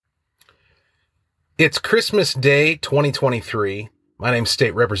It's Christmas Day 2023. My name's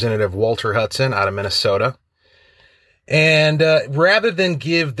State Representative Walter Hudson out of Minnesota. And rather than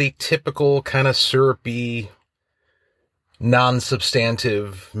give the typical kind of syrupy,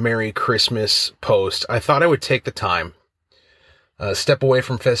 non-substantive Merry Christmas post, I thought I would take the time, step away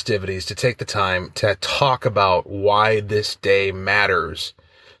from festivities, to take the time to talk about why this day matters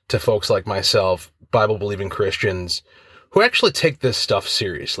to folks like myself, Bible-believing Christians, who actually take this stuff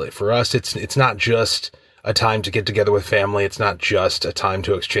seriously. For us, it's not just a time to get together with family. It's not just a time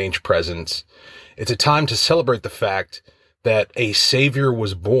to exchange presents. It's a time to celebrate the fact that a Savior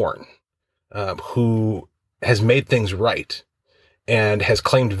was born, who has made things right and has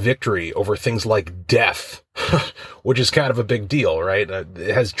claimed victory over things like death, which is kind of a big deal, right?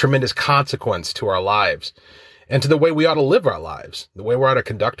 It has tremendous consequence to our lives and to the way we ought to live our lives, the way we ought to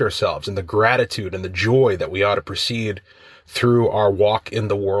conduct ourselves, and the gratitude and the joy that we ought to proceed through our walk in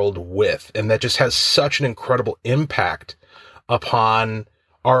the world with. And that just has such an incredible impact upon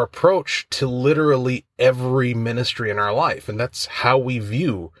our approach to literally every ministry in our life. And that's how we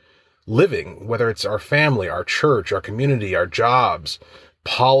view living, whether it's our family, our church, our community, our jobs,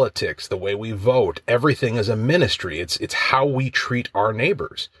 politics, the way we vote. Everything is a ministry. It's how we treat our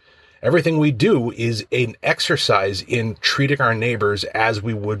neighbors. Everything we do is an exercise in treating our neighbors as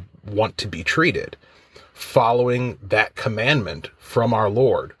we would want to be treated, following that commandment from our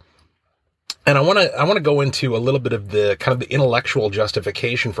Lord. And I want to go into a little bit of the kind of the intellectual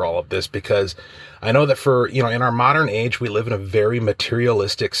justification for all of this, because I know that in our modern age, we live in a very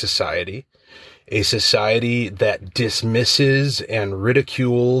materialistic society, a society that dismisses and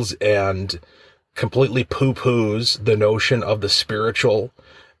ridicules and completely poo-poos the notion of the spiritual,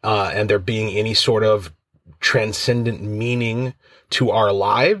 and there being any sort of transcendent meaning to our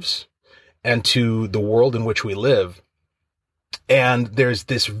lives and to the world in which we live. And there's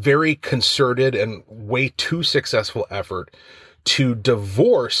this very concerted and way too successful effort to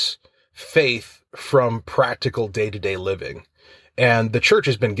divorce faith from practical day-to-day living. And the church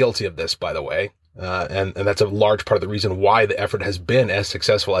has been guilty of this, by the way. And that's a large part of the reason why the effort has been as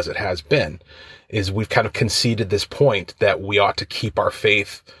successful as it has been, is we've kind of conceded this point that we ought to keep our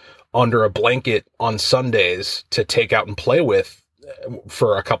faith under a blanket on Sundays to take out and play with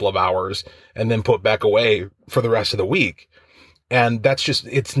for a couple of hours and then put back away for the rest of the week. And that's just,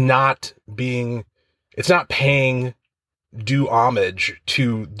 it's not paying due homage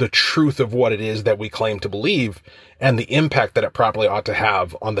to the truth of what it is that we claim to believe and the impact that it probably ought to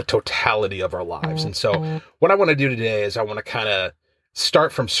have on the totality of our lives. And so what I want to do today is I want to kind of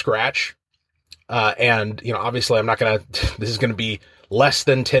start from scratch. And obviously I'm not going to, this is going to be less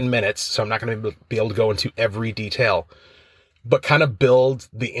than 10 minutes, so I'm not going to be able to go into every detail, but kind of build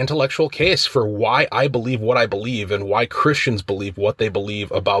the intellectual case for why I believe what I believe and why Christians believe what they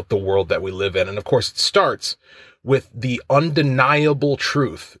believe about the world that we live in. And of course, it starts with the undeniable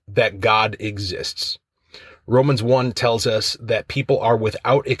truth that God exists. Romans 1 tells us that people are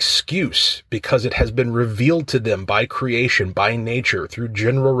without excuse because it has been revealed to them by creation, by nature, through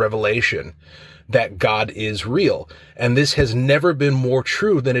general revelation, that God is real. And this has never been more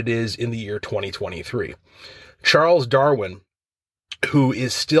true than it is in the year 2023. Charles Darwin, who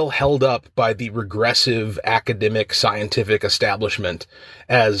is still held up by the regressive academic scientific establishment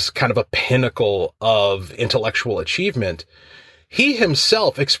as kind of a pinnacle of intellectual achievement, he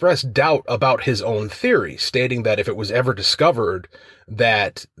himself expressed doubt about his own theory, stating that if it was ever discovered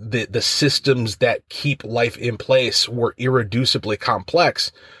that the systems that keep life in place were irreducibly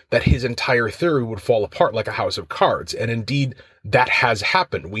complex, that his entire theory would fall apart like a house of cards. And indeed, that has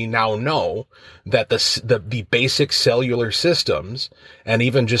happened. We now know that the basic cellular systems and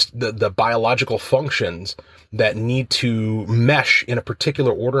even just the biological functions that need to mesh in a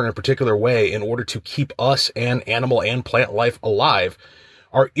particular order, in a particular way, in order to keep us and animal and plant life alive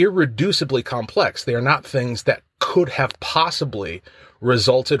are irreducibly complex. They are not things that could have possibly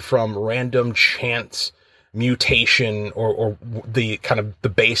resulted from random chance mutation or the kind of the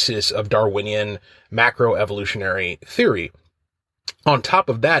basis of Darwinian macroevolutionary theory. On top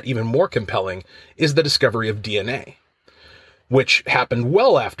of that, even more compelling is the discovery of DNA, which happened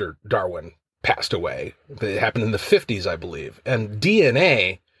well after Darwin passed away. It happened in the 50s, I believe. And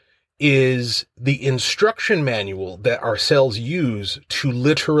DNA is the instruction manual that our cells use to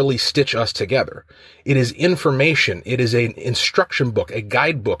literally stitch us together. It is information. It is an instruction book, a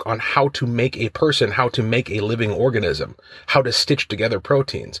guidebook on how to make a person, how to make a living organism, how to stitch together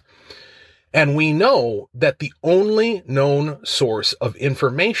proteins. And we know that the only known source of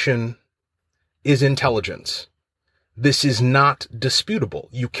information is intelligence. This is not disputable.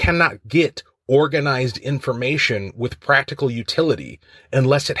 You cannot get organized information with practical utility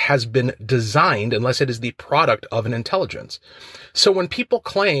unless it has been designed, unless it is the product of an intelligence. So when people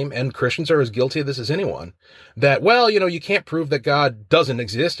claim, and Christians are as guilty of this as anyone, that, well, you can't prove that God doesn't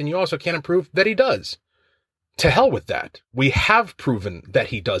exist, and you also can't prove that he does. To hell with that. We have proven that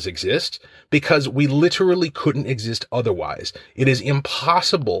he does exist because we literally couldn't exist otherwise. It is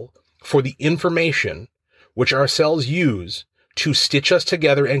impossible for the information which our cells use to stitch us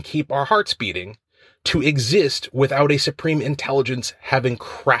together and keep our hearts beating to exist without a supreme intelligence having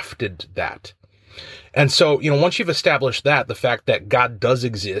crafted that. And so, once you've established that, the fact that God does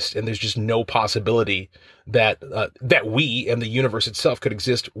exist and there's just no possibility that we and the universe itself could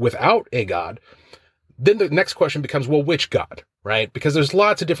exist without a God, then the next question becomes, well, which God, right? Because there's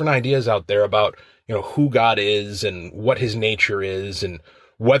lots of different ideas out there about, who God is and what his nature is and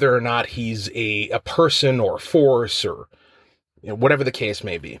whether or not he's a person or a force or whatever the case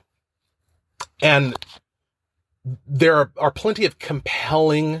may be. And there are plenty of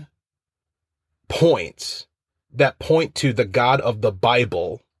compelling points that point to the God of the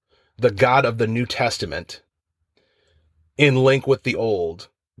Bible, the God of the New Testament, in link with the Old,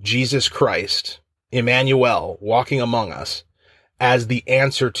 Jesus Christ, Emmanuel, walking among us, as the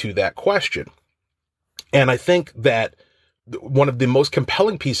answer to that question. And I think that one of the most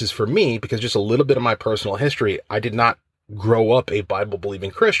compelling pieces for me, because just a little bit of my personal history, I did not grow up a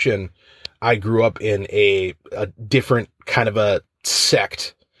Bible-believing Christian. I grew up in a different kind of a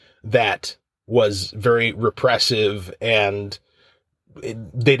sect that was very repressive, and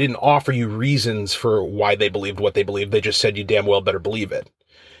they didn't offer you reasons for why they believed what they believed. They just said you damn well better believe it.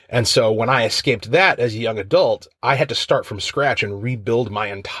 And so when I escaped that as a young adult, I had to start from scratch and rebuild my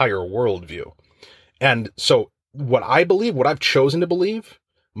entire worldview. And so what I believe, what I've chosen to believe,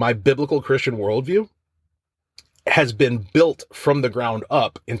 my biblical Christian worldview, has been built from the ground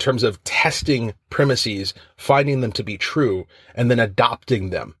up in terms of testing premises, finding them to be true, and then adopting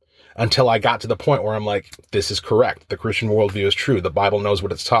them until I got to the point where I'm like, this is correct. The Christian worldview is true. The Bible knows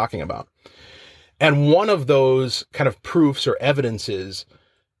what it's talking about. And one of those kind of proofs or evidences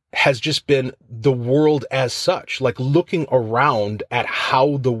has just been the world as such, like looking around at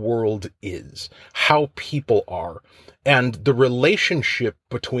how the world is, how people are, and the relationship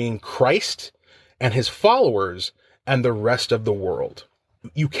between Christ and his followers and the rest of the world.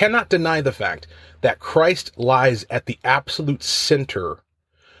 You cannot deny the fact that Christ lies at the absolute center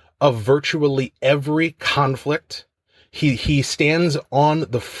of virtually every conflict. He stands on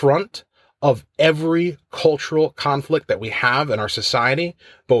the front of every cultural conflict that we have in our society,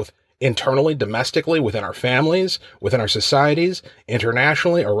 both internally, domestically, within our families, within our societies,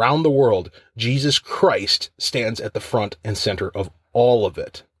 internationally, around the world. Jesus Christ stands at the front and center of all of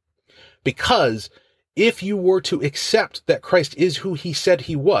it. Because if you were to accept that Christ is who he said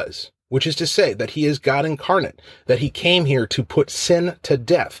he was, which is to say that he is God incarnate, that he came here to put sin to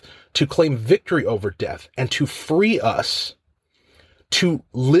death, to claim victory over death, and to free us to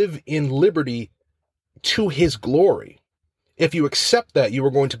live in liberty to his glory. If you accept that, you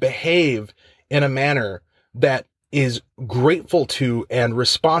are going to behave in a manner that is grateful to and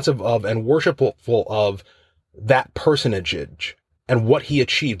responsive of and worshipful of that personage and what he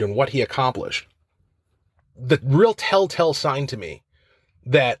achieved and what he accomplished. The real telltale sign to me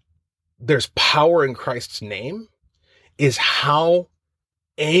that there's power in Christ's name is how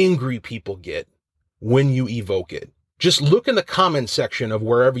angry people get when you evoke it. Just look in the comment section of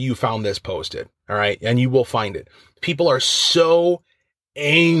wherever you found this posted, all right? And you will find it. People are so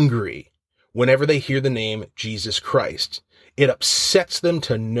angry whenever they hear the name Jesus Christ. It upsets them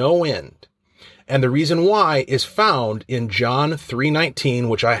to no end. And the reason why is found in John 3:19,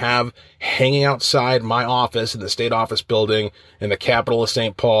 which I have hanging outside my office in the state office building in the capital of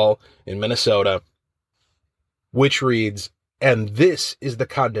St. Paul in Minnesota, which reads, "And this is the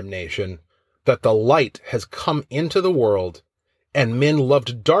condemnation, that the light has come into the world, and men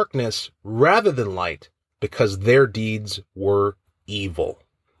loved darkness rather than light, because their deeds were evil."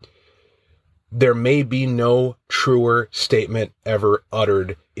 There may be no truer statement ever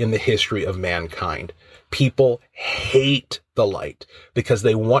uttered in the history of mankind. People hate the light because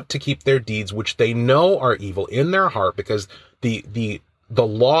they want to keep their deeds, which they know are evil, in their heart, because the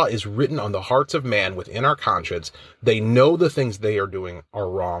law is written on the hearts of man within our conscience. They know the things they are doing are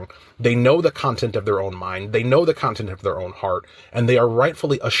wrong. They know the content of their own mind. They know the content of their own heart, and they are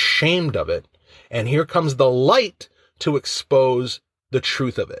rightfully ashamed of it. And here comes the light to expose the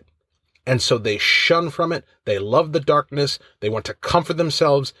truth of it. And so they shun from it. They love the darkness. They want to comfort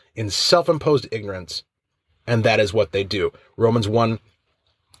themselves in self-imposed ignorance. And that is what they do. Romans 1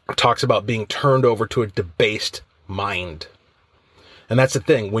 talks about being turned over to a debased mind. And that's the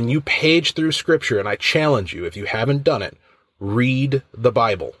thing. When you page through Scripture, and I challenge you, if you haven't done it, read the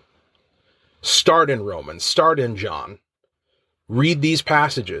Bible. Start in Romans, start in John. Read these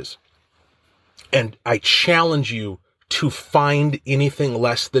passages. And I challenge you to find anything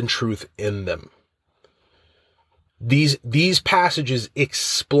less than truth in them. These passages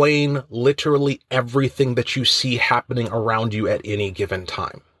explain literally everything that you see happening around you at any given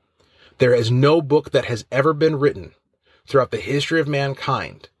time. There is no book that has ever been written throughout the history of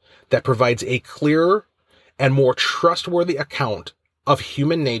mankind that provides a clearer and more trustworthy account of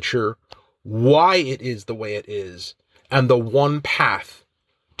human nature, why it is the way it is, and the one path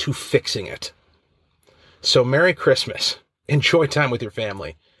to fixing it. So Merry Christmas. Enjoy time with your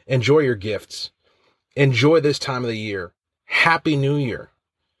family. Enjoy your gifts. Enjoy this time of the year. Happy New Year.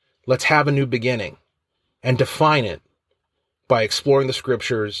 Let's have a new beginning and define it by exploring the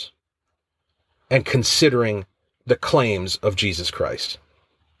Scriptures and considering the claims of Jesus Christ.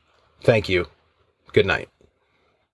 Thank you. Good night.